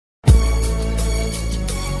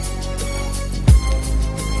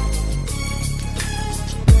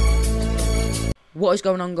What is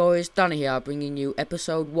going on, guys? Danny here, bringing you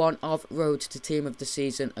episode 1 of Road to Team of the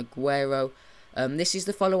Season Aguero. This is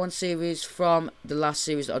the follow-on series from the last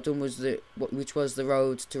series that I've done, which was the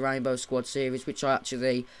Road to Rainbow Squad series, which I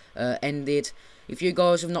actually ended. If you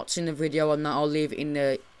guys have not seen the video on that, I'll leave it in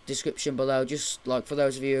the description below, just like for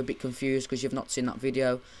those of you who are a bit confused because you've not seen that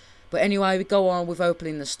video. But anyway, we go on with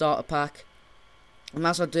opening the starter pack. And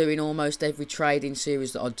as I do in almost every trading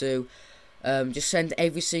series that I do, just send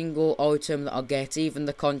every single item that I get, even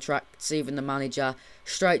the contracts, even the manager,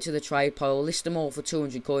 straight to the trade pile. List them all for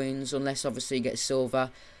 200 coins, unless obviously you get silver.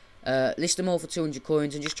 List them all for 200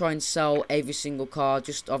 coins and just try and sell every single card,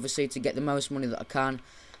 just obviously to get the most money that I can.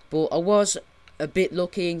 But I was a bit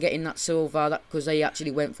lucky in getting that silver, because they actually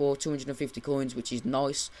went for 250 coins, which is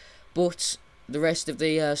nice. But the rest of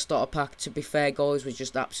the starter pack, to be fair, guys, was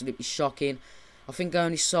just absolutely shocking. I think I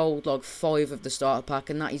only sold like 5 of the starter pack,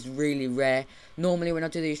 and that is really rare. Normally when I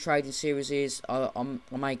do these trading series, I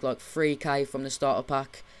make like 3k from the starter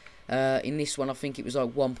pack. In this one I think it was like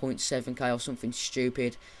 1.7k or something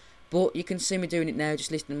stupid. But you can see me doing it now,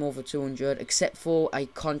 just listing them all for 200, except for a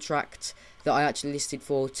contract that I actually listed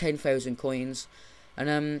for 10,000 coins.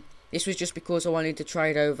 And this was just because I wanted to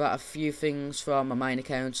trade over a few things from my main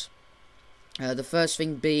account. The first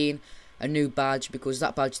thing being a new badge, because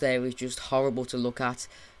that badge there is just horrible to look at.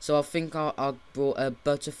 So I think I brought a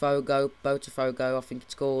Botafogo, I think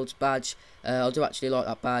it's called, badge. I do actually like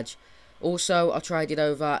that badge. Also, I traded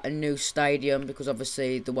over a new stadium, because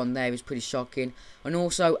obviously the one there is pretty shocking. And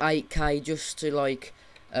also 8k, just to like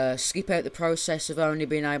skip out the process of only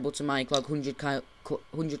being able to make like 100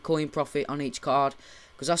 coin profit on each card.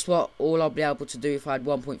 Because that's what all I'd be able to do if I had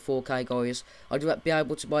 1.4k, guys. I'd be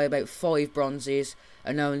able to buy about 5 bronzes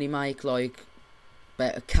and only make like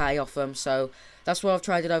about a k off them. So that's why I've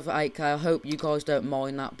traded over 8k. I hope you guys don't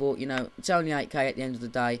mind that, but you know, it's only 8k at the end of the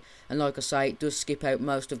day. And like I say, it does skip out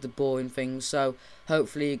most of the boring things. So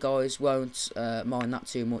hopefully you guys won't mind that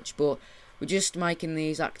too much. But we're just making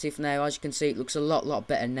these active now. As you can see, it looks a lot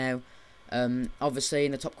better now. Obviously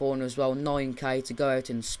in the top corner as well, 9k to go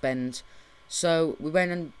out and spend. So we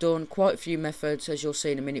went and done quite a few methods, as you'll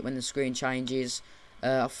see in a minute when the screen changes.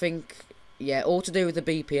 I think, yeah, all to do with the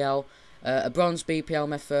BPL. A bronze BPL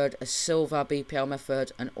method, a silver BPL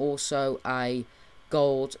method, and also a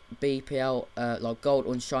gold BPL, like gold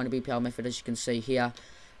unshiny BPL method, as you can see here.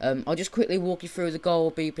 I'll just quickly walk you through the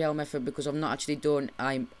gold BPL method, because I've not actually done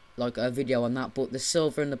a video on that, but the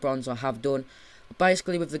silver and the bronze I have done.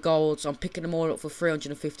 Basically with the golds, I'm picking them all up for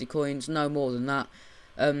 350 coins, no more than that.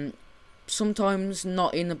 Sometimes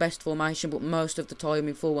not in the best formation, but most of the time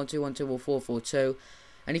in 4-1-2-1-2 or 4-4-2.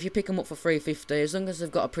 And if you pick them up for 350, as long as they've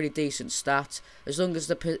got a pretty decent stat, as long as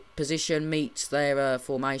the position meets their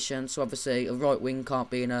formation, so obviously a right wing can't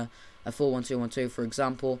be in a 4-1-2-1-2, for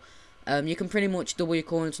example, you can pretty much double your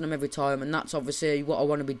coins on them every time. And that's obviously what I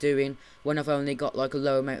want to be doing when I've only got like a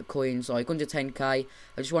low amount of coins, like under 10k. I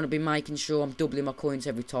just want to be making sure I'm doubling my coins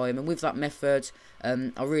every time. And with that method,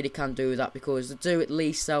 I really can do that, because they do at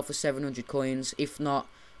least sell for 700 coins, if not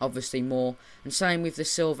obviously more. And same with the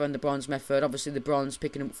silver and the bronze method. Obviously the bronze,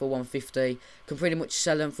 picking up for 150, can pretty much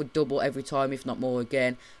sell them for double every time, if not more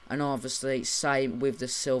again. And obviously same with the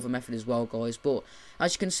silver method as well, guys. But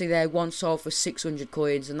as you can see there, one sold for 600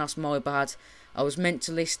 coins, and that's my bad. I was meant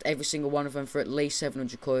to list every single one of them for at least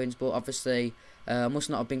 700 coins, but obviously I must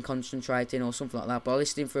not have been concentrating or something like that. But I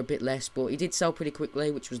listed him for a bit less, but he did sell pretty quickly,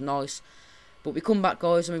 which was nice. But we come back,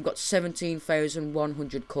 guys, and we've got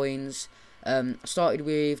 17,100 coins. I started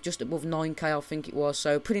with just above 9k, I think it was,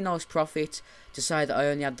 so pretty nice profit to say that I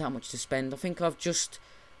only had that much to spend. I think I've just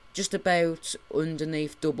about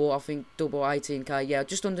underneath double, I think double 18k, yeah,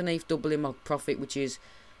 just underneath doubling my profit, which is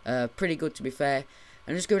pretty good, to be fair.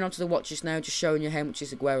 And just going on to the watches now, just showing you how much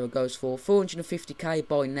this Aguero goes for. 450k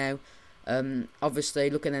by now. Obviously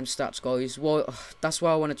look at them stats, guys. That's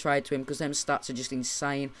why I want to trade to him, because them stats are just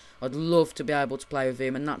insane. I'd love to be able to play with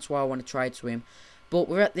him, and that's why I want to trade to him. But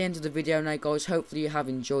we're at the end of the video now, guys. Hopefully you have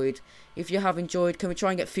enjoyed. If you have enjoyed, can we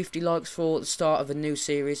try and get 50 likes for the start of a new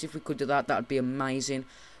series? If we could do that, that would be amazing.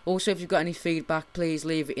 Also, if you've got any feedback, please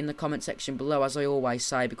leave it in the comment section below, as I always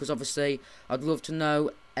say, because obviously I'd love to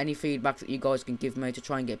know any feedback that you guys can give me to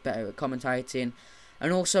try and get better at commentating.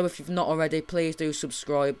 And also, if you've not already, please do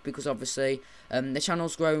subscribe, because obviously the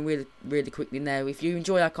channel's growing really quickly now. If you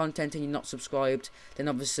enjoy our content and you're not subscribed, then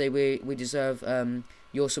obviously we deserve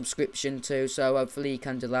your subscription too, so hopefully you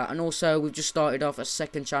can do that. And also, we've just started off a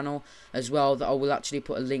second channel as well that I will actually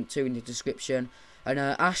put a link to in the description. And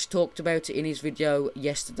Ash talked about it in his video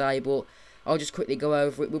yesterday, but I'll just quickly go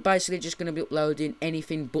over it. We're basically just going to be uploading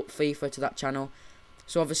anything but FIFA to that channel.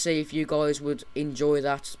 So obviously if you guys would enjoy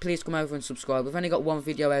that, please come over and subscribe. We've only got one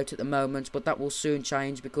video out at the moment, but that will soon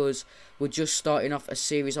change because we're just starting off a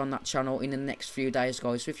series on that channel in the next few days,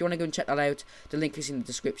 guys. So if you want to go and check that out, the link is in the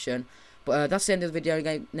description. But that's the end of the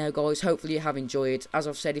video now, guys. Hopefully you have enjoyed. As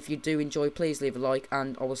I've said, if you do enjoy, please leave a like,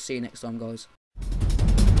 and I will see you next time, guys.